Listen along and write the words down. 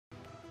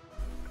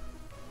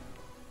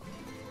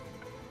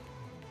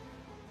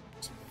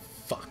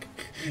Fuck.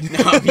 No,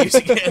 I'm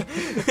using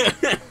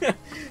it.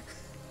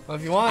 Well,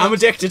 if you want. I'm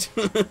addicted.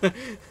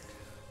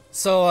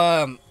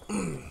 So,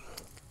 if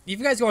you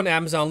guys go on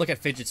Amazon, look at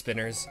fidget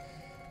spinners.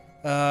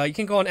 You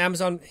can go on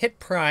Amazon, hit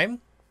Prime,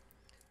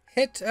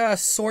 hit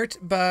sort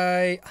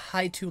by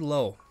high to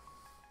low.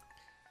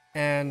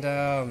 And,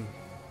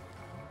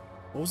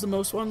 what was the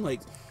most one?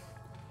 Like,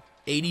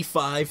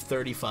 85,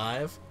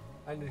 35?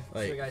 I need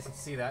so you guys can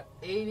see that.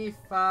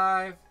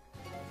 85,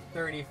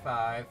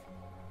 35.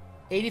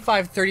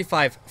 85,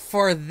 35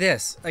 for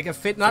this. Like a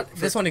not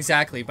this one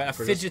exactly, but a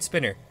fidget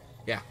spinner.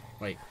 Yeah,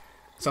 like,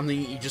 something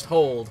you just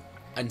hold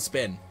and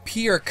spin.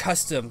 Pure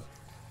custom,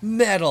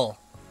 metal,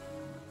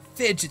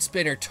 fidget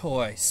spinner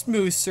toy,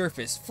 smooth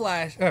surface,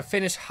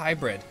 finish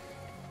hybrid.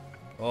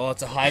 Oh,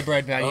 it's a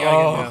hybrid, man. You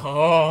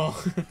gotta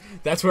get it.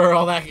 That's where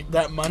all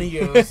that money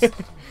goes.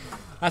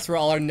 That's where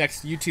all our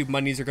next YouTube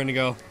monies are gonna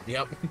go.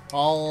 Yep.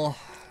 All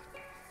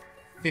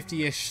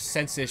 50-ish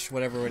cents-ish,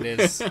 whatever it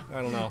is.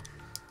 I don't know.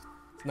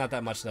 It's not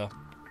that much though. All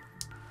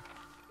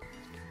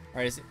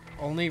right, is it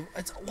only?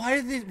 Why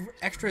are the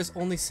extras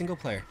only single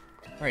player?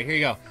 All right, here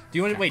you go. Do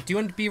you want to wait? Do you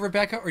want to be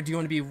Rebecca or do you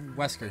want to be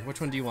Wesker? Which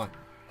one do you want?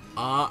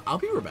 I'll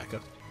be Rebecca.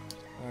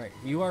 All right,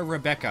 you are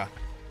Rebecca.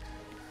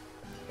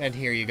 And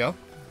here you go.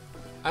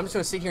 I'm just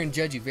gonna sit here and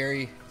judge you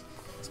very.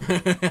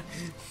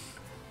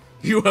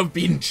 You have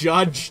been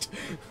judged.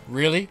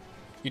 Really?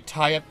 You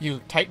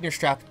tighten your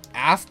strap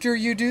after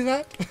you do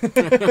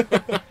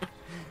that?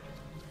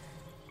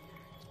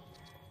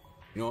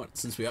 You know what?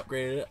 Since we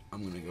upgraded it,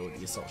 I'm gonna go with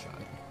the assault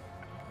shot.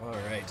 All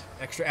right,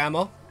 extra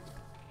ammo.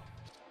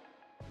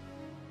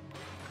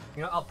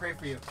 You know, I'll pray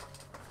for you.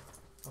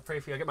 I'll pray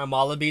for you. I'll get my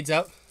mala beads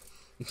out.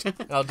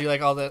 I'll do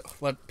like all the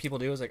what people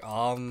do is like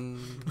Whoop.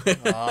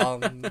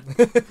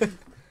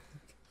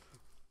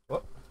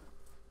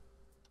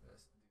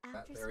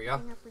 After There we go.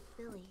 splitting up with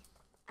Billy,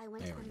 I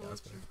went to the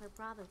mansion where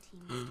Bravo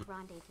team was to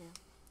rendezvous.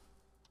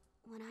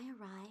 When I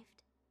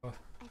arrived,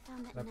 I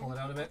found that Can I pull none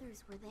it out of a the bit?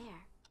 others were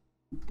there,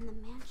 and the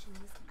mansion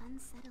was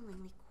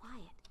unsettlingly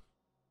quiet.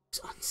 It's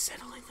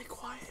unsettlingly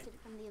quiet.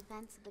 From the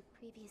events of the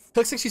previous It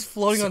looks like she's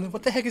floating on.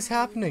 What the heck is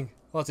happening?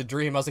 Well, it's a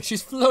dream. I was like,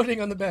 she's floating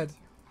on the bed.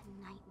 a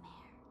nightmare.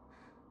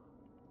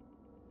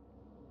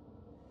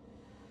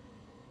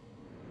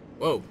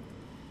 Whoa.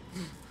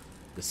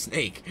 The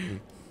snake.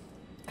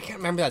 I can't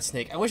remember that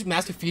snake. I wish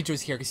Master Future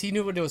was here because he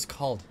knew what it was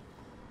called.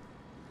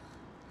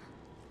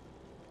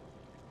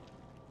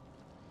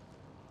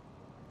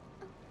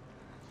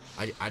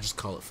 I just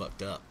call it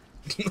fucked up.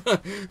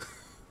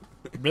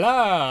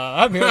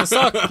 Blah! I'm here to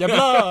suck your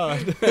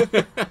blood!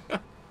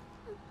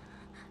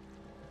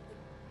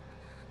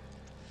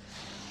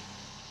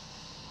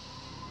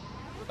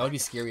 That would be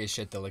scary as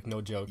shit though, like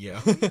no joke. Yeah.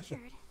 Richard,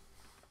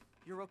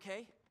 You're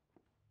okay?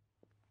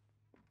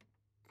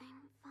 I'm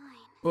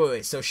fine.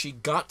 Wait, so she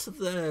got to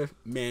the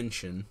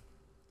mansion,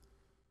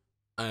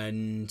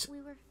 and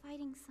We were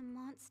fighting some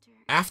monster.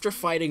 after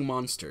fighting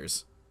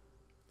monsters,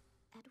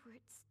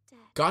 Edward's dead.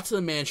 got to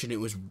the mansion, it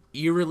was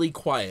eerily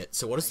quiet.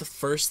 So what is the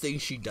first thing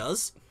she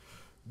does?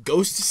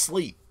 Goes to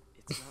sleep.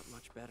 It's not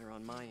much better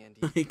on my end.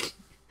 Either. Like,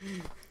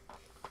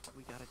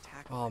 We got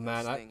attacked Oh, by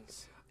man, those I-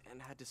 things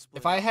and had to split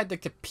If I up. had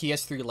like the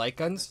PS3 light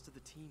The guns, rest of the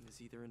team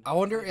is either in I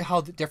wonder fight- how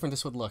different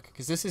this would look.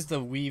 Because this is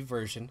the Wii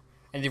version,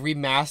 and they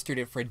remastered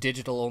it for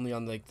digital only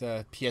on like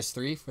the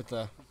PS3 with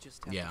the We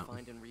just have Yeah. to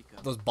find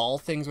Enrico. those ball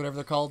things, whatever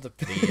they're called.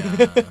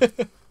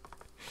 the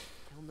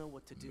He'll know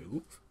what to do.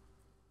 Move?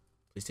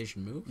 PlayStation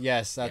Move?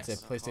 Yes, that's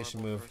Yes. it. PlayStation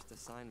Horrible Move. First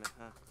assignment,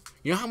 huh?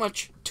 You know how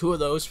much 2 of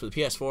those for the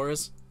PS4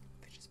 is?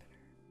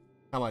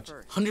 How much?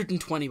 First,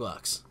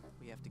 $120.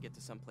 we have to get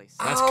to someplace.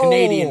 That's Ow!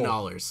 Canadian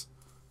dollars.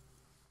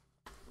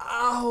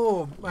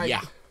 Oh my! Yeah,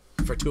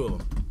 for 2 of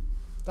them.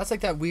 That's like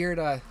that weird.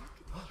 That's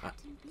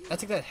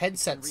like that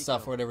headset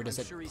stuff or whatever it is.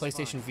 It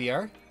PlayStation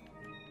VR.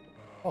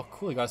 Oh,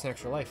 cool! You got us an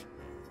extra life.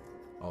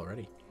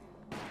 Already.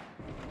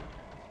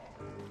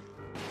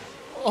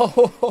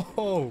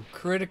 Oh,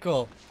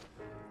 critical.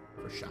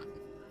 First shot.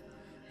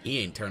 He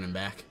ain't turning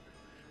back.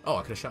 Oh,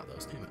 I could have shot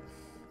those. Damn it.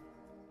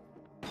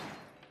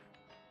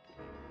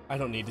 I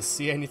don't need to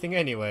see anything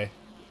anyway.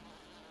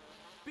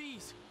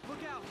 Bees, look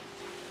out!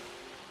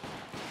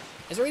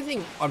 Is there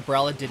anything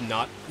Umbrella did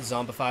not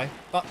zombify?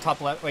 Oh,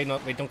 top left. Wait,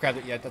 no, wait, don't grab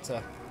it yet. That's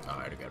a. Oh, I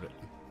already grabbed it.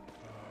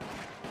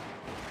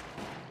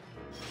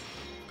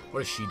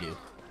 What does she do?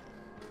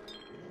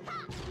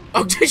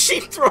 Oh, she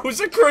throws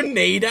a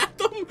grenade at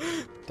them?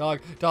 Dog,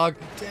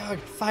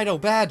 Fido,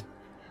 bad.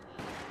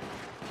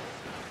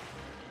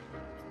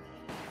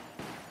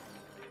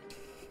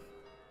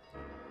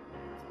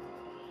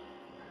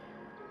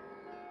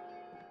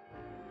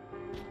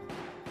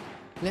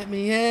 Let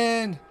me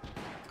in.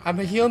 I'm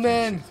a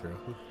human.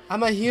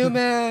 I'm a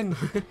human.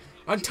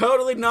 I'm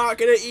totally not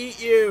gonna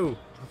eat you.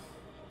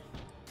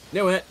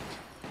 Knew it.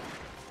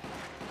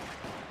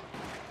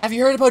 Have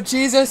you heard about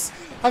Jesus?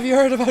 Have you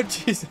heard about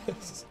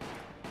Jesus?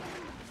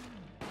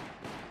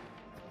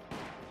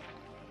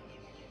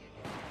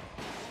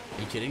 Are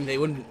Are you kidding? They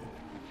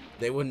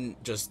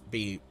wouldn't just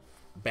be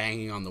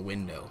banging on the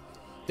window.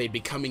 they'd be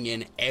coming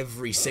in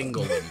every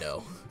single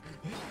window.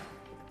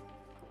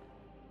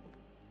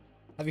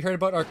 Have you heard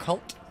about our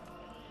cult?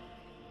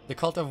 The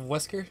cult of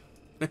Wesker?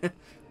 Hey,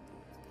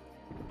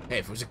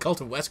 if it was a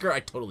cult of Wesker,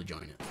 I'd totally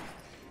join it.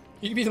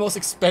 You'd be the most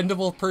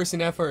expendable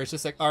person ever. It's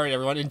just like, alright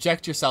everyone,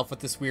 inject yourself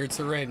with this weird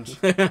syringe.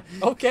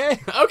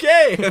 Okay.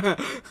 Okay! Can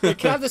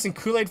I have this in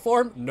Kool-Aid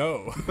form?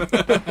 No.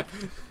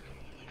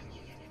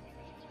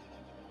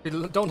 We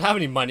don't have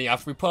any money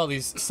after we put all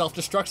these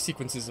self-destruct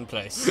sequences in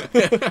place.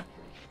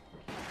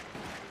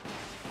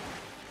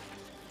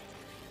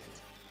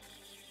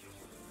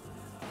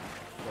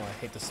 Oh, I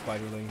hate the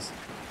spiderlings.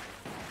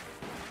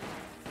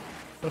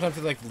 Sometimes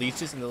they're like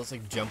leeches and they'll just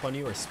like jump on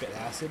you or spit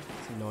acid.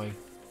 It's annoying.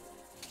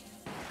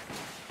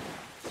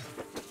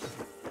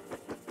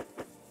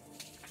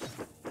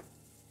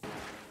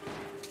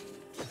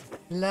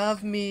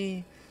 Love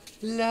me.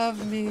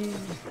 Love me.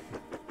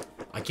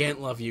 I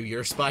can't love you.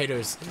 You're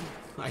spiders.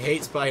 I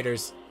hate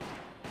spiders.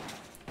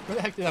 Where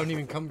the heck did that one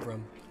even come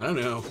from? I don't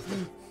know.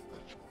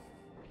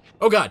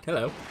 Oh god,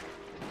 hello.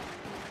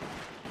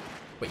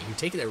 Wait, you can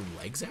take their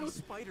legs out?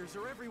 Spiders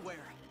are everywhere.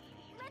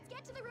 Let's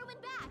get to the room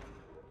and back.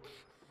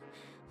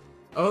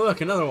 Oh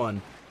look, another one.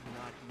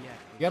 Not yet.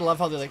 You gotta love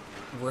how they're like,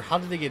 how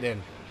did they get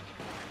in?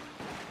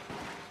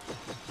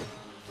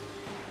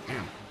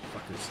 Damn,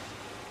 fuckers.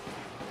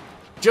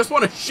 Just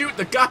want to shoot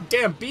the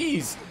goddamn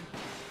bees!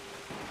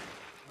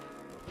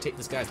 Take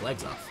this guy's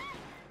legs off.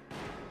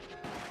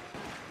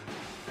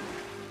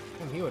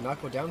 And he would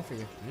not go down for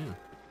you.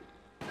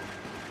 Yeah.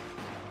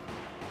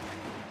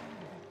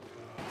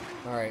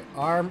 Alright,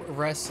 arm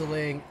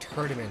wrestling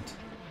tournament.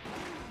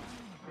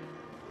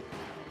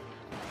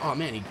 Oh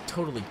man, he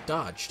totally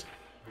dodged.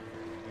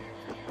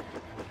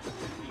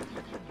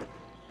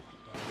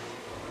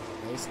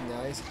 Nice,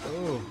 nice.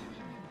 Oh.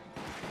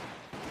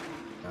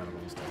 God, I'm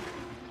almost dead.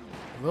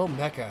 Will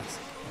Mecha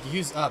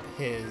use up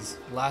his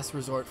last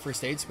resort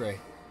first aid spray?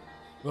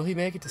 Will he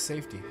make it to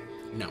safety?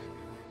 No.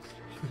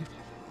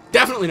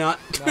 Definitely not.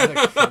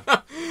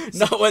 Not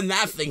Not when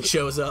that thing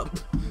shows up.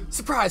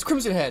 Surprise!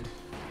 Crimson Head!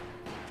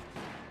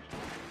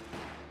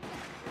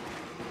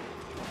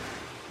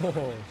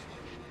 Oh.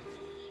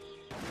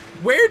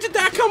 Where did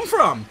that come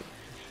from?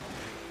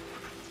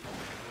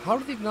 How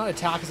did he not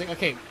attack? It's like,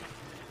 okay,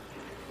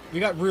 we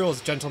got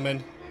rules,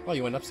 gentlemen. Oh,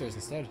 you went upstairs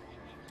instead.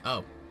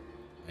 Oh.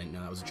 I didn't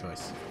know that was a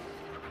choice.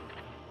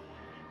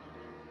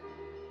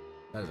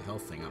 That is a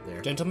health thing up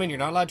there. Gentlemen, you're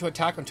not allowed to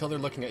attack until they're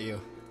looking at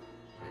you.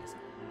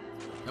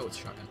 Oh, it's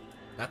shotgun.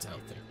 That's a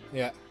health thing.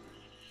 Yeah.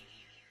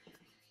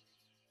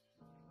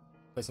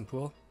 Play some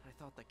pool. I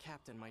thought the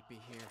captain might be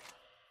here.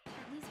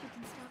 At least we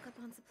can stock up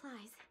on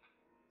supplies.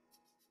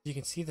 You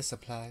can see the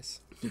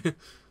supplies.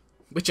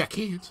 Which I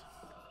can't.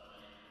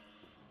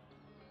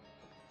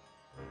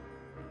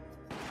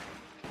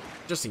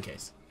 Just in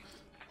case.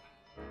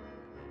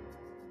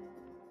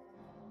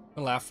 I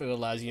laugh, it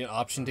allows you an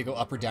option to go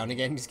up or down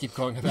again. Just keep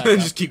going back up.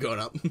 Just keep going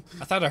up.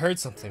 I thought I heard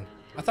something.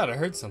 I thought I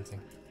heard something.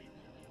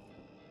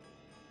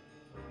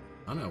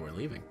 Oh no, we're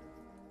leaving.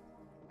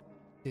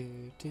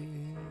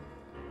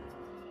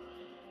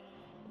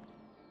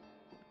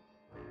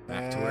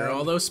 Back to where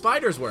all those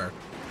spiders were.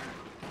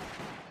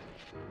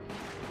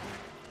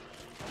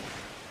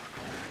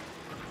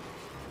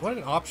 What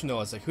an option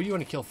though. It's like, who do you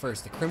want to kill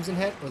first? The Crimson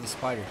Head or the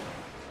spider?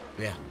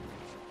 Yeah.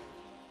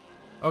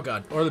 Oh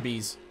god, or the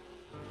bees.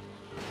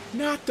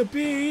 Not the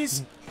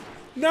bees!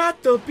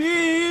 Not the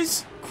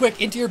bees!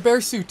 Quick, into your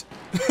bear suit!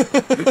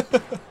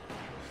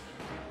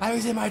 I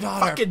was in my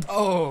daughter. Fucking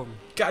oh,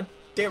 god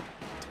damn.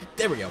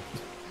 There we go.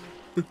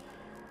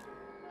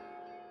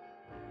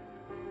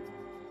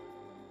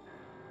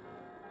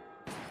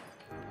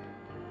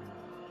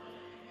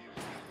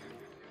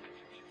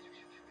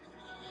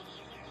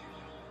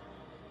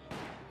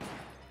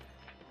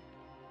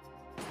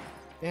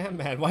 damn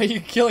man, why are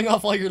you killing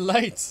off all your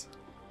lights?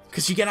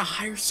 Because you get a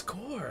higher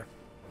score.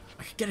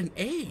 I could get an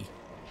A.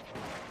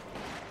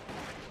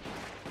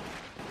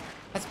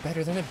 That's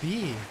better than a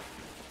B.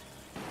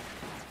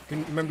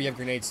 Remember, you have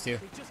grenades too.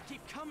 They just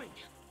keep coming.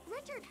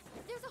 Richard,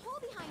 there's a hole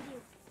behind you.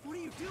 What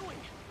are you doing?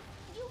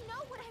 You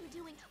know what I'm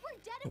doing. We're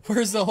dead.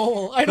 Where's the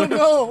hole? I don't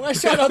know. I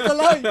shot out the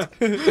light.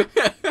 This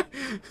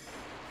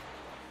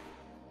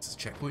is a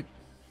checkpoint.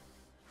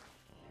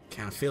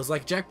 Kind of feels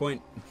like a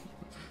checkpoint.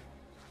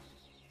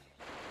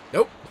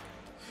 Nope.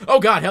 Oh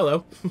god,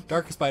 hello.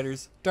 Darker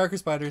spiders. Darker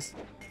spiders.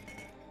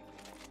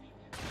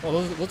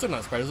 Oh, those are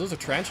not spiders. Those are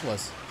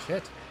tarantulas.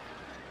 Shit.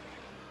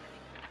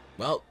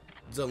 Well,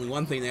 there's only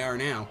one thing they are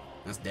now.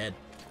 That's dead.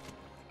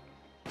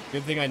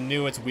 Good thing I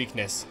knew its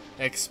weakness.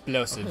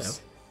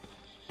 Explosives.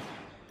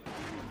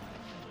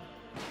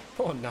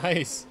 Oh,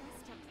 nice. Messed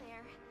up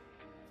there.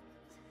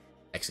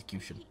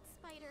 Execution.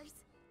 Spiders.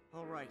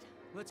 All right,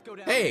 let's go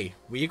down. Hey,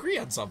 we agree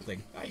on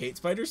something. I hate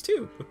spiders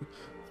too.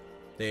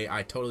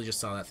 I totally just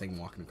saw that thing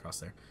walking across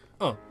there.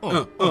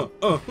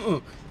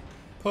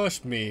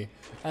 Push me.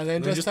 And then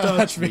And just just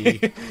touch touch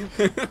me.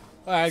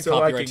 Alright, So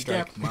I copyright can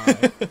strike. get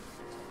my...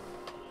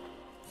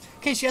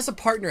 Okay, she has a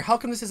partner. How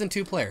come this isn't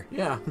two-player?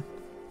 Yeah.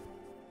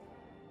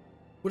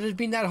 Would it have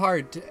been that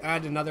hard to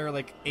add another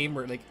like aim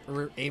rear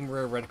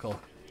reticle?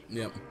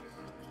 Yep.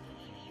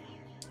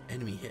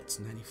 Enemy hits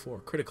 94.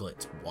 Critical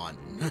hits 1.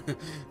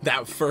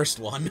 That first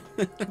one.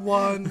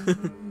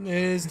 1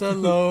 is the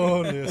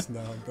lowest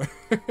number.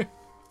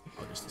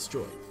 I'll just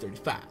destroy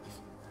 35.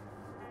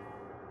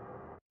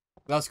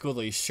 That's cool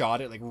that he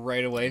shot it like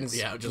right away and it's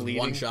just bleeding.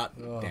 one shot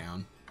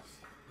down.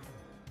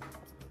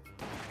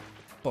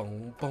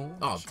 Boom, boom.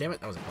 Oh, damn it.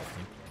 That was a health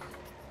thing.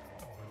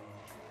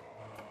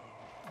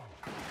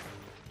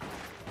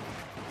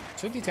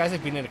 So these guys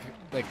have been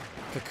like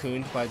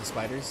cocooned by the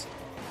spiders.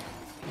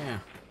 Yeah.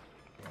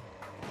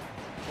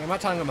 I'm not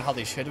telling them how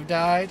they should have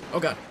died. Oh,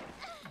 God.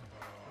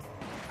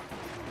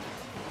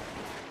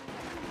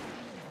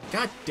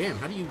 God damn,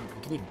 how do you...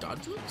 Can you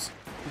dodge those?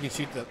 You can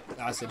shoot the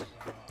acid.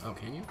 Oh,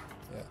 can you?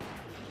 Yeah.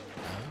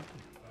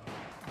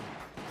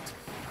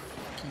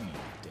 You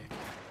dick.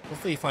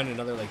 Hopefully you find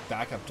another like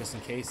backup just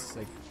in case,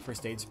 like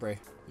first aid spray.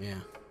 Yeah.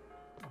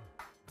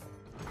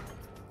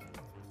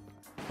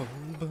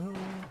 Boom, boom.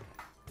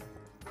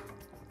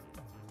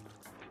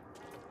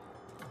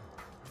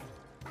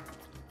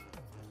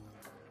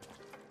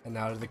 And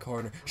out of the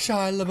corner,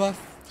 Shia LaBeouf.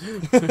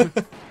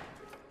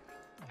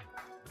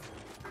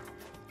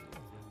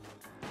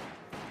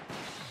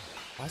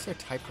 Why is there a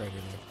typewriter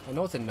there? I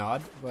know it's a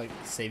nod, like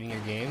saving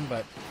your game,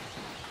 but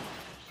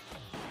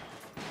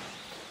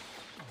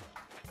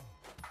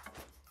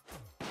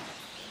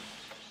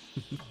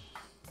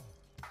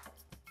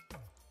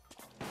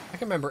I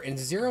can remember in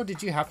Zero,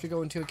 did you have to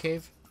go into a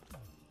cave?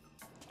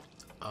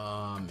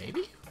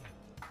 Maybe?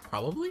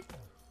 Probably?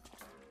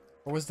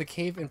 Or was the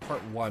cave in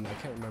part 1? I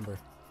can't remember.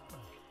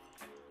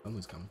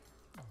 Someone's coming.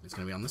 It's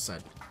gonna be on this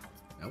side.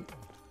 Nope.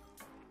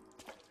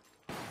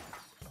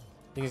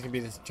 Think it's gonna be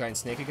this giant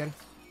snake again?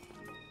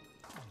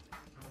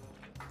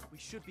 We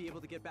should be able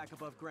to get back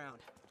above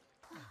ground.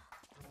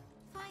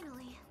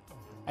 Finally.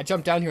 I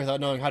jumped down here without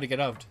knowing how to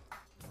get out.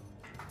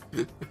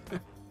 Oh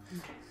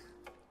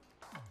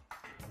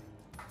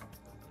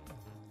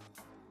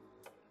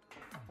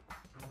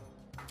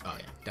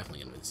yeah, definitely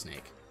gonna be the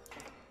snake.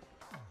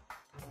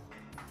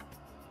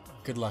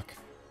 Good luck.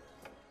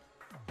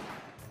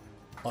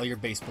 All your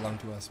base belong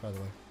to us, by the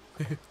way.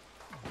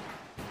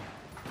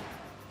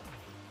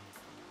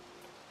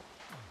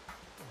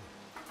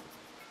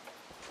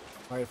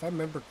 Alright, if I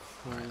remember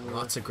correctly...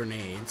 Lots of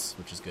grenades,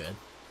 which is good.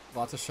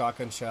 Lots of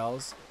shotgun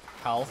shells.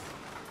 Health.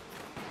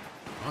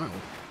 Oh no.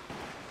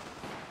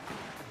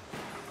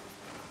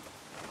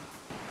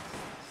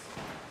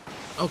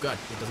 Oh god,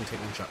 it doesn't take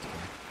one shot to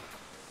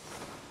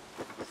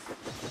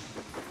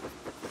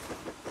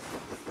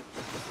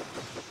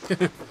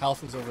kill me.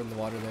 Health is over in the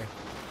water there.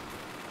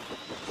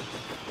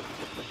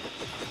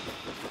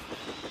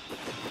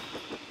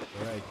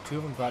 Alright, 2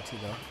 of them got to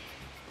though.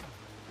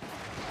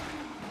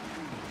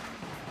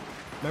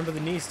 Remember the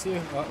knees too?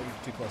 Oh,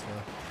 we're too close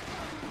now.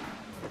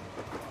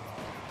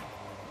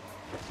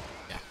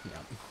 Yeah.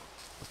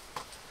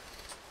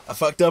 I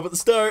fucked up at the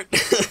start.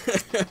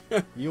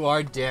 You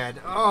are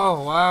dead.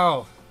 Oh,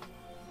 wow.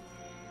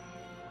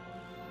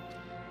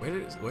 Where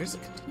does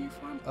it continue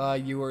from?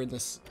 You were in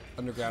this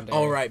underground area.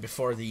 Oh, right,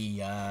 before the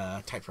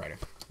typewriter.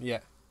 Yeah.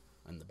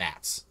 And the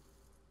bats.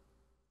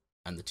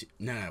 And the two...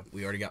 No,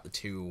 we already got the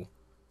 2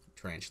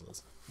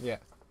 tarantulas. Yeah.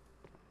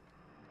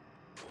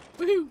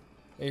 Woohoo!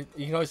 You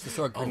can always just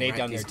throw a grenade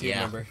down there too,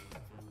 remember?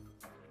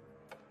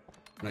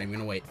 I'm not even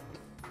gonna wait.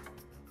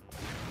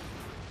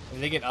 If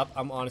they get up,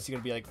 I'm honestly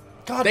gonna be like,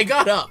 God, they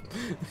got up!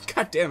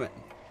 God damn it.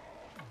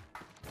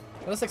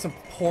 That looks like some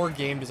poor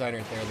game design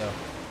right there, though.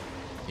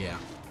 Yeah.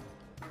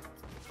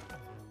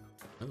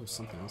 Oh, there's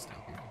something else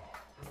down here.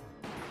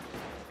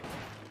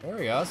 There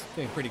we go. It's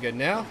doing pretty good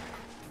now.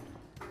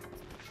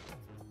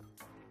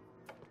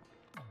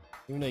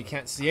 Even though you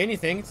can't see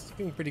anything, it's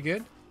doing pretty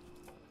good.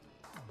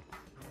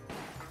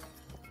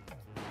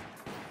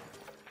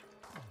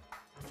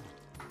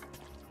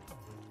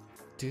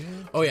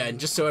 Oh yeah, and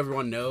just so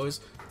everyone knows,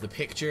 the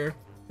picture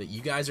that you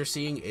guys are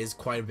seeing is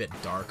quite a bit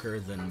darker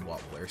than what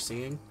we're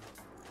seeing.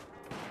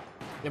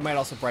 It might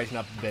also brighten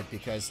up a bit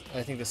because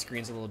I think the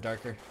screen's a little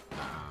darker.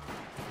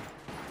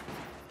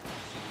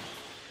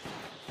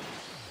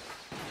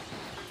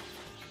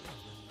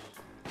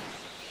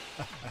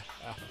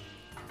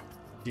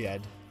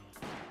 Dead.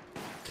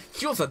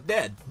 Jules are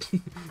dead!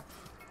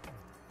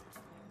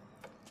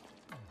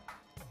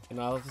 And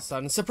all of a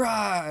sudden,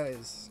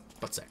 surprise!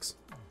 Butt sex.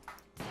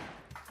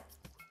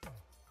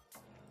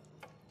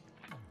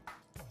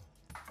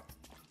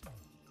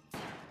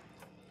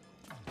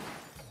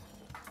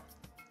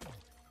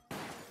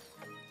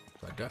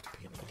 I do have to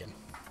pick it up again.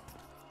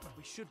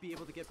 We should be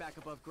able to get back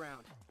above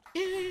ground.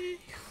 Yay!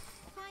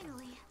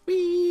 Finally.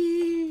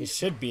 Whee! We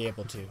should be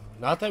able to.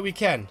 Not that we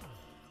can.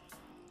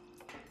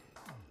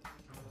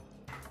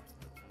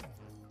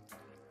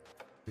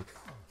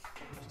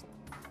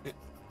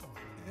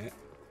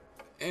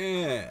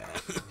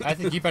 I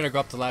think you better go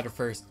up the ladder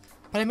first.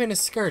 But I'm in a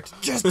skirt.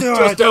 Just do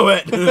it! Just do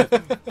it!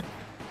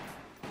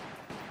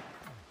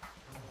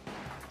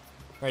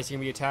 Alright, so you're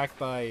gonna be attacked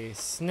by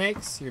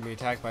snakes, you're gonna be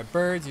attacked by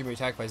birds, you're gonna be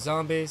attacked by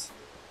zombies.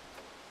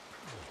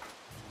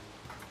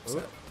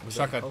 Was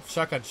Shotgun, that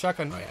shotgun,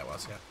 shotgun. Oh yeah, it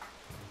was. Yeah.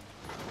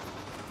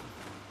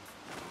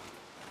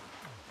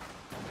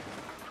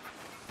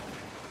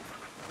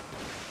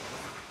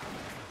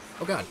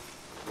 Oh god.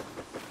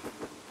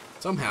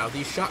 Somehow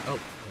these shot. Oh.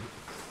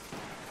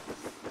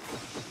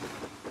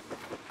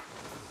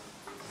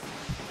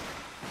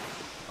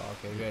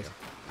 Okay, good.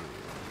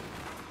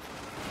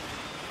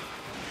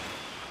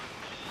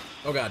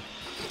 Oh god.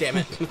 Damn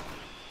it.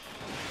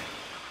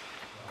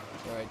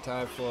 Alright,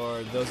 time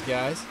for those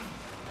guys.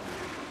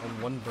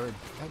 And one bird.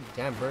 God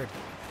damn bird.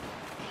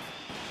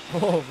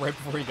 Oh, right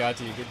before he got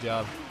to you. Good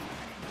job.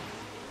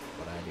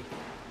 What'd I do?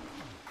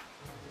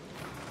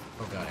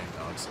 Oh god, and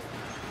dogs.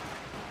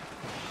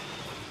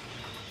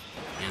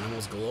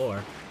 Animals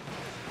galore.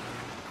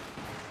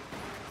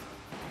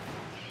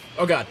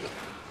 Oh god.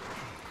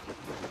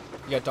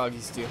 You got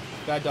doggies too.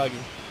 Bad doggy.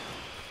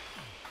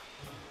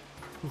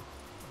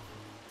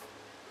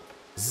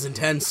 This is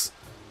intense.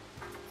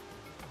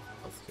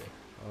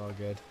 Oh,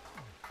 good.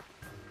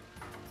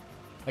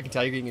 I can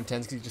tell you're getting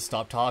intense because you just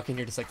stopped talking.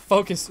 You're just like,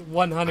 focus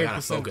 100%. I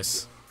gotta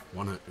focus.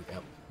 100%.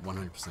 Yep,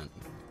 100%.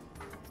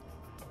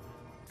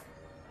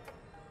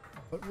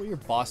 What will your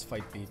boss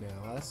fight be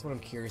now? That's what I'm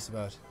curious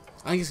about.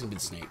 I think it's gonna be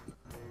the snake.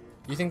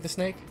 You think the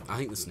snake? I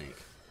think the snake.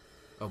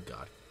 Oh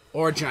god.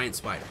 Or a giant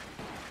spider.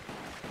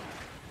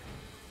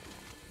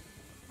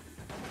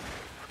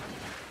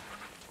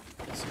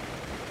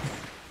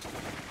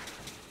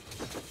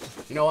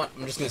 You know what?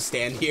 I'm just gonna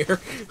stand here.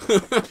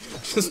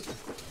 Just.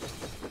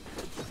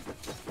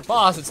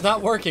 Boss, it's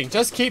not working.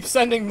 Just keep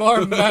sending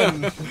more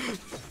men.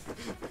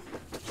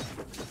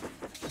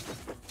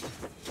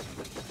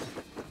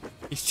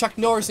 He's Chuck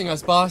Norrising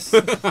us, boss.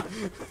 Then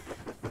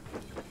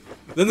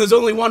there's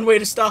only one way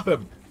to stop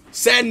him.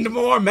 Send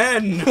more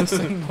men.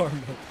 Send more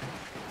men.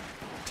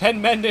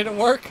 10 men didn't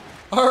work?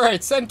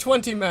 Alright, send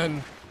 20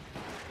 men.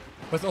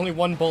 With only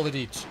one bullet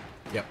each.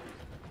 Yep.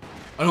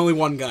 And only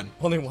one gun.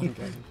 Only one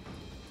gun.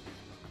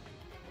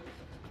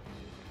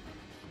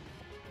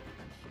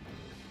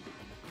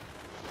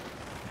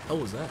 What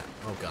was that?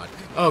 Oh god.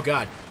 Oh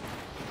god.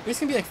 It's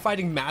gonna be like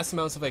fighting mass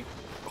amounts of like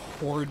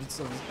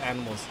hordes of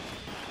animals.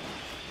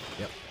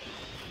 Yep.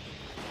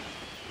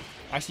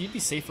 Actually, you'd be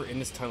safer in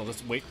this tunnel.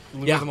 Just wait,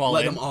 lure Yeah, them all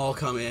let in. them all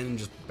come in and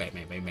just bang,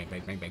 bang, bang, bang,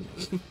 bang, bang, bang.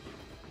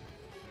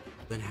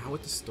 Then how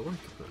would the story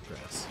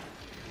progress?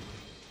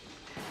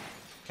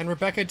 And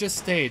Rebecca just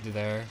stayed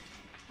there.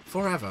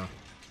 Forever.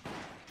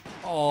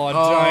 Oh, a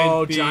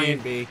Oh, giant bee.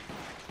 giant bee.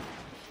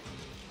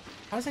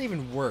 How does that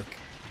even work?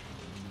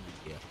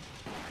 Yeah.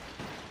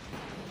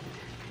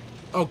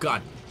 Oh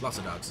god, lots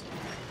of dogs.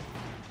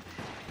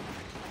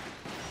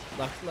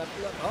 Left,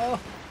 left, left. Oh.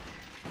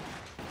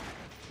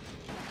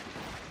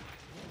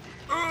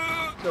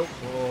 Nope.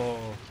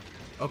 Oh.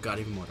 Oh god,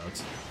 even more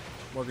dogs.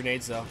 More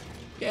grenades though.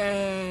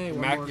 Yay! You're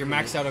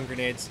maxed out on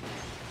grenades.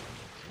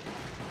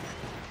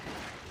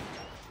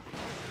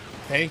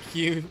 Thank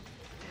you,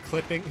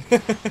 clipping.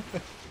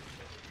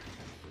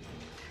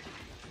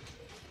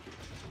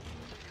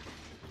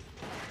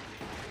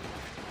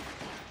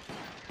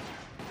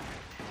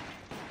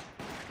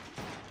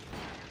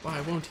 Why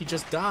won't he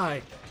just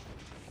die?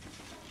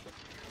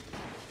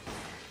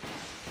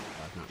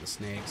 God, not the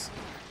snakes.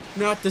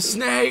 Not the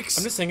snakes!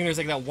 I'm just thinking there's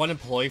like that one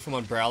employee from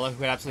Umbrella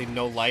who had absolutely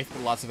no life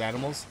but lots of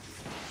animals.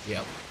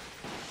 Yep.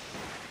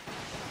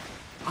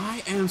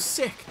 I am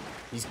sick.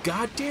 These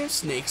goddamn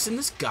snakes in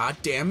this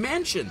goddamn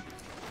mansion.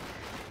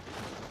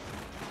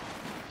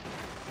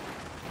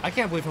 I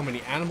can't believe how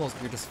many animals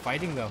we're just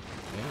fighting though.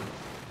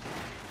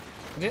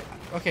 Yeah.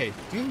 Okay,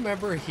 do you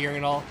remember hearing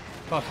at all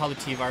about how the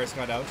T-virus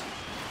got out?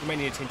 You might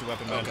need to change your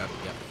weapon, man. Oh god,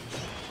 yep.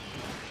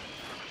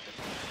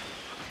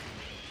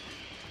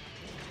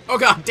 Oh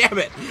god, damn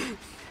it!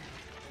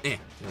 There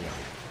we go.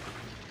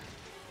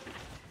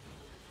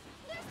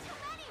 There's too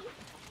many!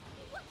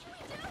 What can we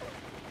do?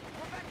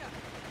 Rebecca,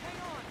 hang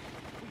on.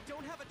 We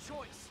don't have a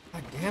choice.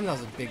 God damn, that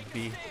was a big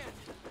bee. Stand.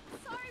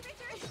 Sorry,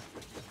 Richard.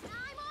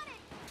 I'm on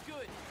it.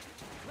 Good.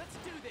 Let's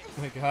do this.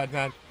 Oh my god,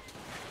 man.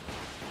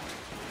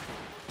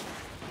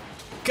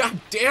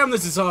 God damn,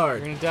 this is You're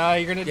hard! gonna die,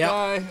 you're gonna Yep.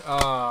 die.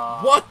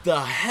 Aw. What the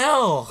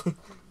hell?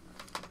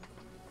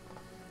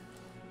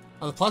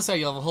 On the plus side,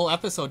 you'll have a whole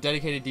episode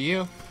dedicated to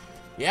you.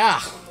 Yeah.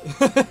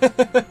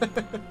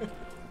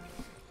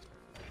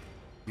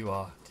 You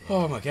are dead.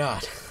 Oh my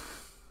god.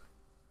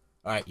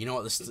 Alright, you know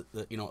what this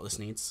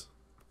needs?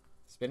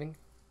 Spinning?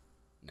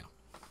 No.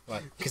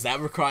 What? Because that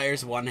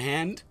requires one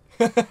hand.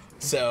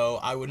 So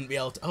I wouldn't be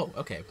able to. Oh,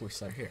 okay. We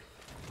start here.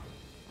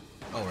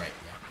 Oh, right.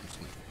 Yeah. I'm just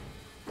gonna.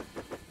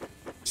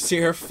 Just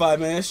here for 5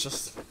 minutes.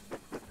 Just.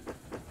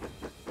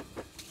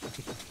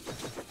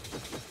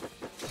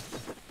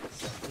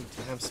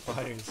 Damn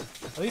spiders.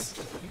 At least.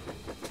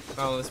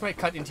 Oh, this might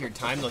cut into your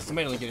time though, so you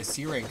might only get a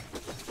C rank.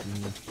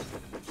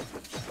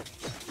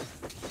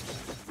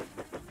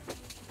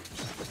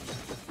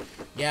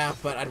 Yeah,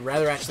 but I'd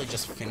rather actually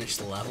just finish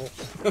the level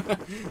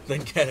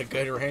than get a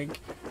good rank.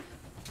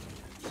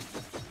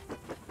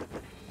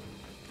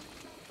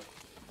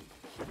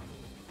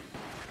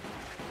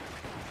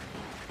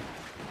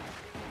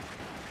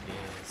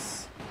 Yes.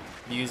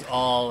 Use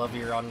all of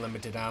your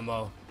unlimited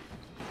ammo.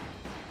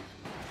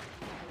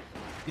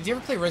 Did you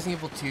ever play Resident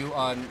Evil 2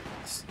 on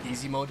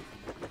easy mode?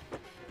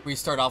 Where you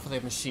start off with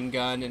a machine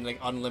gun and like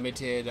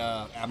unlimited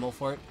ammo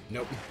for it?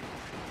 Nope.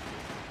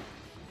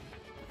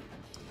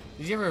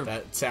 Did you ever...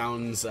 That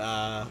sounds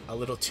a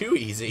little too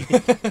easy.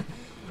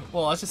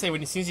 Well, let's just say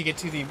as soon as you get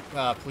to the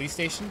police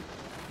station,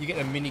 you get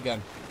a minigun.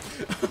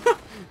 So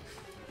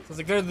it's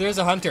like, there's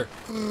a hunter.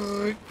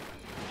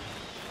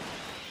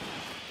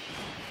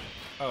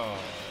 Oh.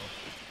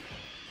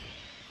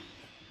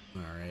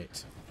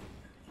 Alright.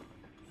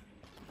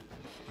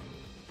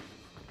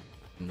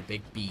 And the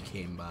big bee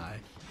came by.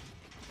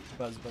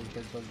 Buzz, buzz,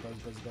 buzz, buzz, buzz,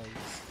 buzz, buzz.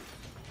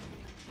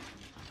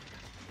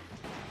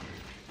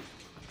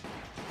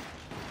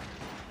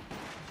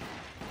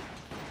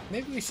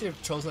 Maybe we should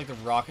have chosen like a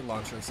rocket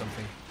launcher or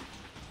something.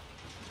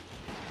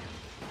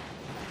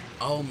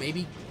 Oh,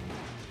 maybe...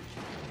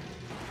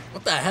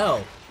 What the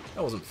hell?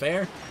 That wasn't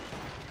fair.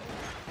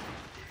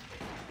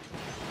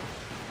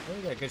 Oh,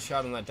 we got a good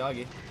shot on that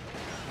doggy.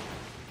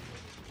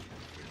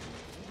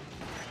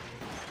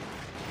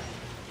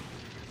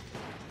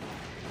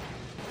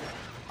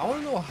 I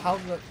want to know how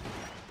the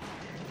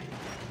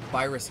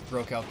virus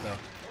broke out though.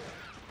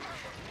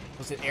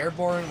 Was it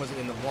airborne? Was it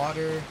in the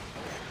water?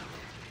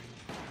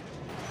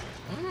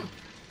 I don't know.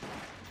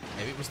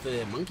 Maybe it was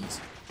the monkeys.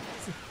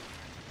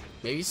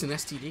 Maybe it's an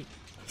STD.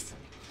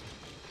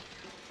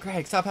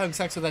 Greg, stop having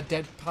sex with that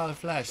dead pile of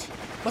flesh.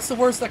 What's the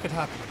worst that could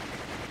happen?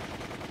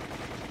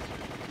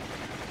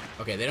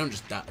 Okay, they don't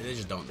just die. They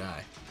just don't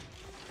die.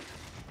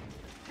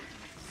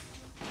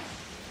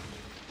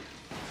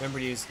 Remember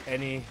to use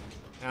any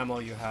ammo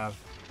you have.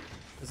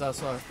 There's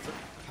also a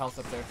health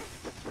up there.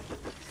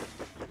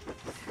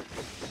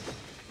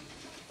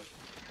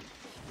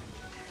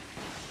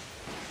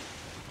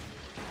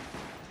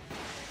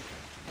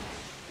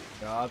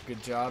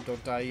 Good job,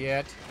 don't die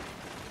yet.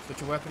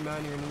 Switch your weapon,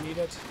 man, you're gonna need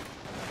it.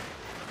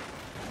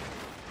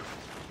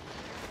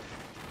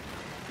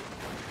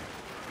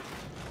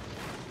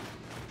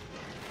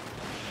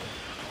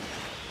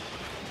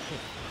 Oh,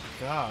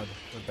 God,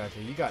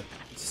 Rebecca, you got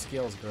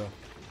skills, girl.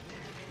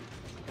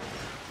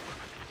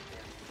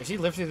 If she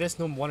lived through this,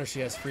 no wonder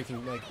she has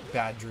freaking, like,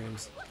 bad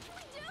dreams.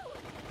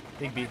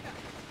 Big B.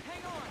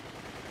 Hang on!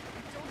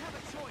 We don't have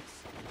a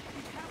choice.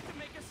 We have to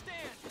make a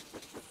stand.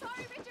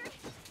 Sorry, Richard.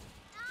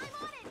 I'm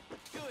on it.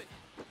 Good.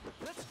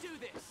 Let's do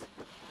this.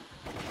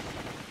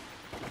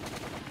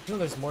 You know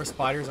there's more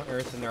spiders on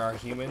Earth than there are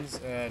humans,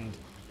 and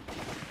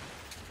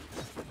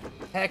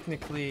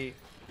technically,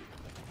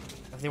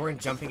 if they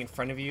weren't jumping in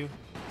front of you,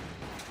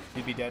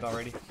 you'd be dead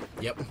already.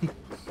 Yep. There are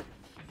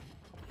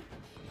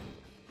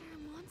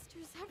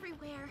monsters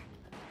everywhere.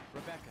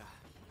 Rebecca,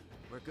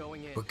 we're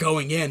going in. We're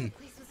going in. The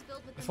place was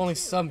filled with If them only too.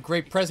 some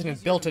great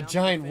president built a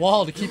giant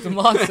wall to keep the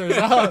monsters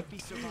out. Be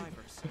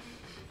survivors.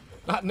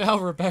 Not now,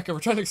 Rebecca. We're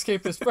trying to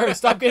escape this first.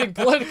 Stop getting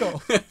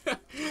political.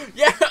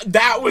 Yeah,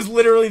 that was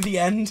literally the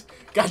end.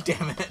 God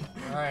damn it.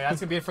 Alright,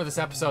 that's gonna be it for this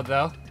episode,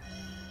 though.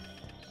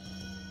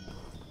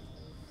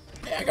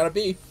 Yeah, gotta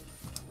be.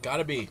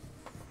 Gotta be.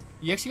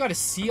 You actually got a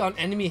C on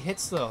enemy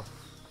hits, though.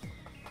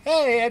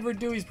 Hey, Edward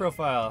Dewey's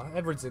profile.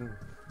 Edwardson.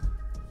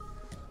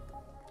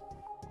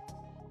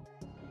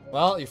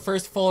 Well, your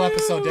first full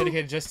episode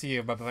dedicated just to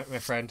you, my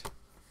friend.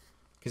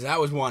 Because that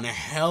was one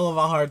hell of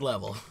a hard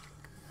level.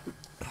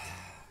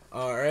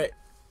 Alright.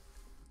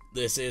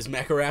 This is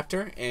Mecha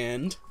Raptor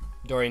and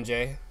Dorian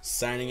J.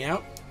 signing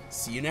out.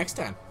 See you next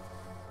time.